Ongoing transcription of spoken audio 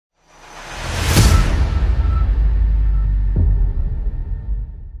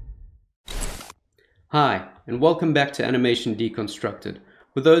Hi, and welcome back to Animation Deconstructed.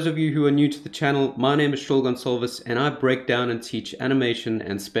 For those of you who are new to the channel, my name is Shul Gonsalves and I break down and teach animation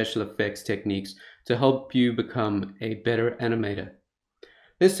and special effects techniques to help you become a better animator.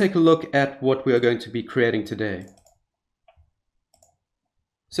 Let's take a look at what we are going to be creating today.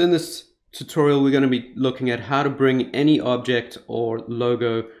 So in this tutorial, we're going to be looking at how to bring any object or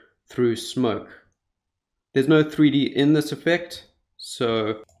logo through smoke. There's no 3D in this effect,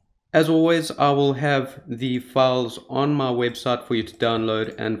 so as always, I will have the files on my website for you to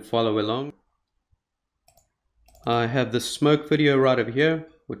download and follow along. I have the smoke video right over here,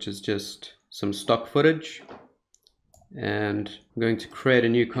 which is just some stock footage. And I'm going to create a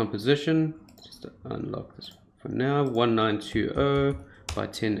new composition. Just to unlock this for now. 1920 by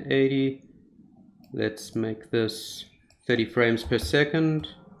 1080. Let's make this 30 frames per second.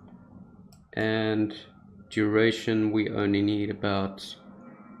 And duration, we only need about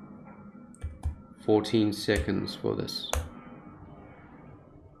 14 seconds for this.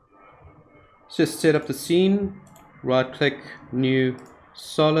 Let's just set up the scene, right click, new,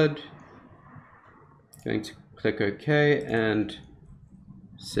 solid, going to click OK and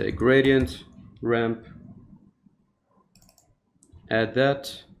say gradient, ramp, add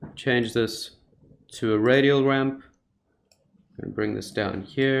that, change this to a radial ramp, I'm going to bring this down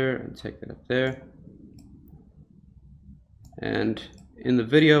here and take that up there, and in the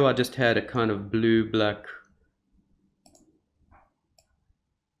video I just had a kind of blue-black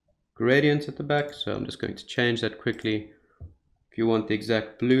gradient at the back, so I'm just going to change that quickly. If you want the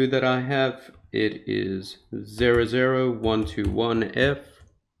exact blue that I have, it is 00121F.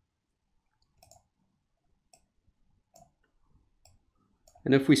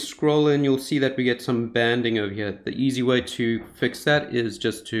 And if we scroll in, you'll see that we get some banding over here. The easy way to fix that is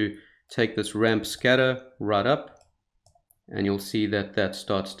just to take this ramp scatter right up, and you'll see that that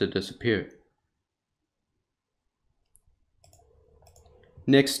starts to disappear.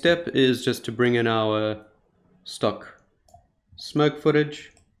 Next step is just to bring in our stock smoke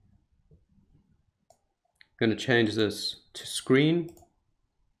footage. I'm going to change this to screen,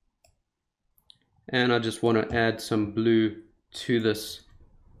 and I just want to add some blue to this.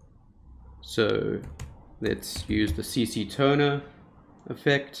 So let's use the CC toner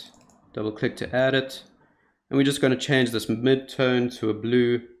effect, double click to add it. And we're just going to change this mid-tone to a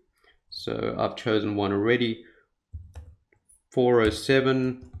blue. So I've chosen one already.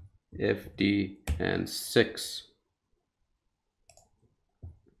 407, FD, and 6.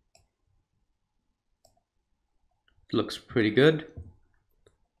 Looks pretty good.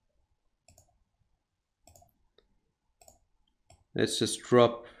 Let's just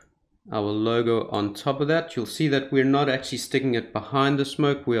drop our logo on top of that. You'll see that we're not actually sticking it behind the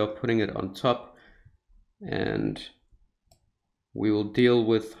smoke. We are putting it on top. And we will deal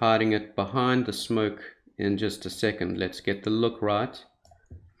with hiding it behind the smoke in just a second. Let's get the look right.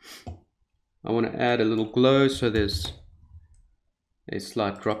 I want to add a little glow, so there's a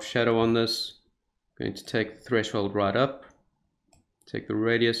slight drop shadow on this. I'm going to take the threshold right up, take the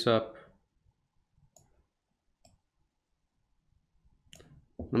radius up.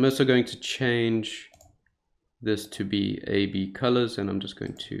 I'm also going to change this to be AB colors, and I'm just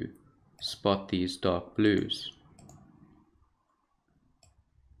going to spot these dark blues.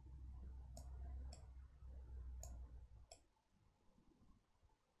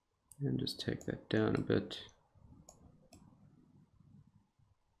 And just take that down a bit.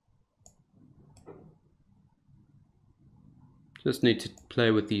 Just need to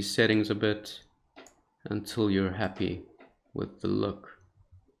play with these settings a bit until you're happy with the look.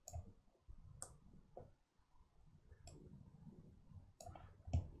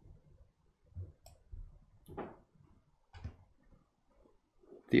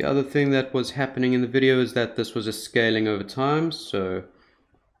 The other thing that was happening in the video is that this was a scaling over time, so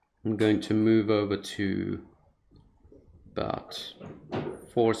I'm going to move over to about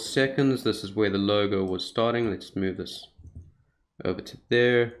 4 seconds. This is where the logo was starting. Let's move this over to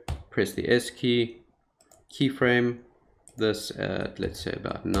there, press the S key, keyframe this at, let's say,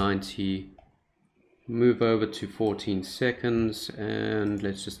 about 90, move over to 14 seconds, and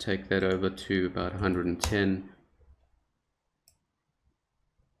let's just take that over to about 110.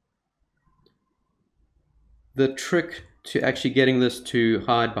 The trick to actually getting this to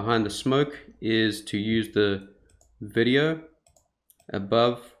hide behind the smoke is to use the video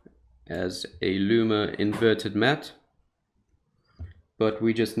above as a Luma inverted matte, but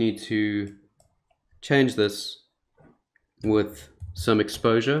we just need to change this with some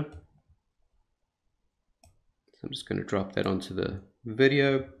exposure. So I'm just going to drop that onto the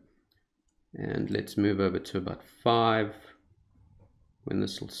video, and let's move over to about 5 when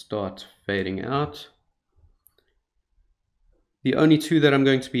this will start fading out. The only two that I'm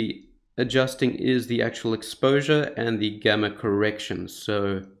going to be adjusting is the actual exposure and the gamma correction.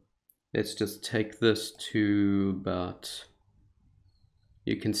 So let's just take this to about,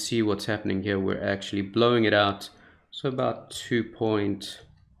 you can see what's happening here. We're actually blowing it out. So about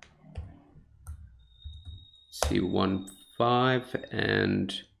 2.15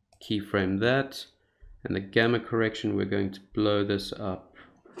 and keyframe that. And the gamma correction, we're going to blow this up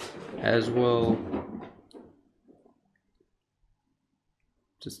as well.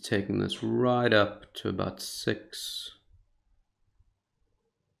 Just taking this right up to about 6.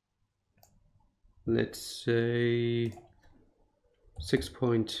 Let's say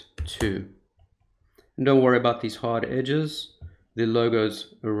 6.2. And don't worry about these hard edges. The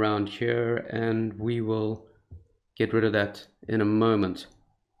logo's around here and we will get rid of that in a moment.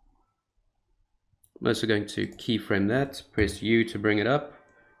 I'm also going to keyframe that, press U to bring it up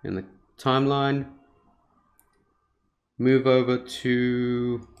in the timeline. Move over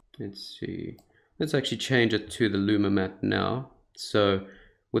to, let's see, let's actually change it to the Luma matte now. So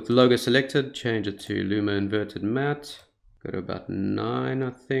with the logo selected, change it to Luma inverted matte. Go to about 9, I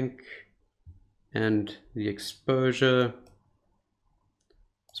think. And the exposure,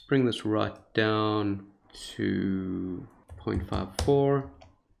 let's bring this right down to 0.54.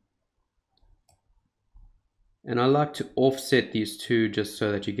 And I like to offset these two just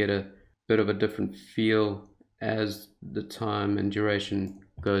so that you get a bit of a different feel as the time and duration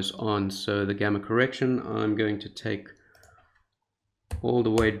goes on. So the gamma correction, I'm going to take all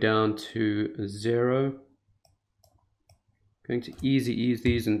the way down to 0. Going to ease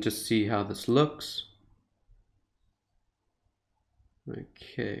these and just see how this looks.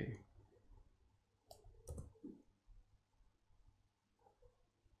 Okay.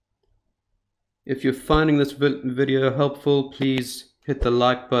 If you're finding this video helpful, please hit the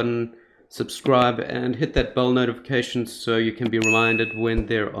like button, subscribe, and hit that bell notification so you can be reminded when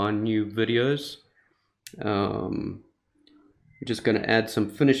there are new videos. I'm just going to add some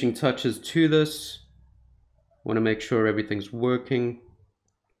finishing touches to this. Want to make sure everything's working.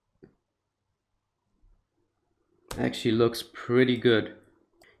 Actually looks pretty good.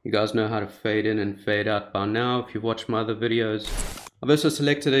 You guys know how to fade in and fade out by now if you've watched my other videos. I've also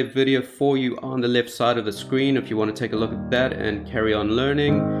selected a video for you on the left side of the screen if you want to take a look at that and carry on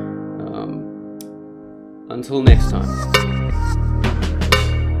learning. Until next time.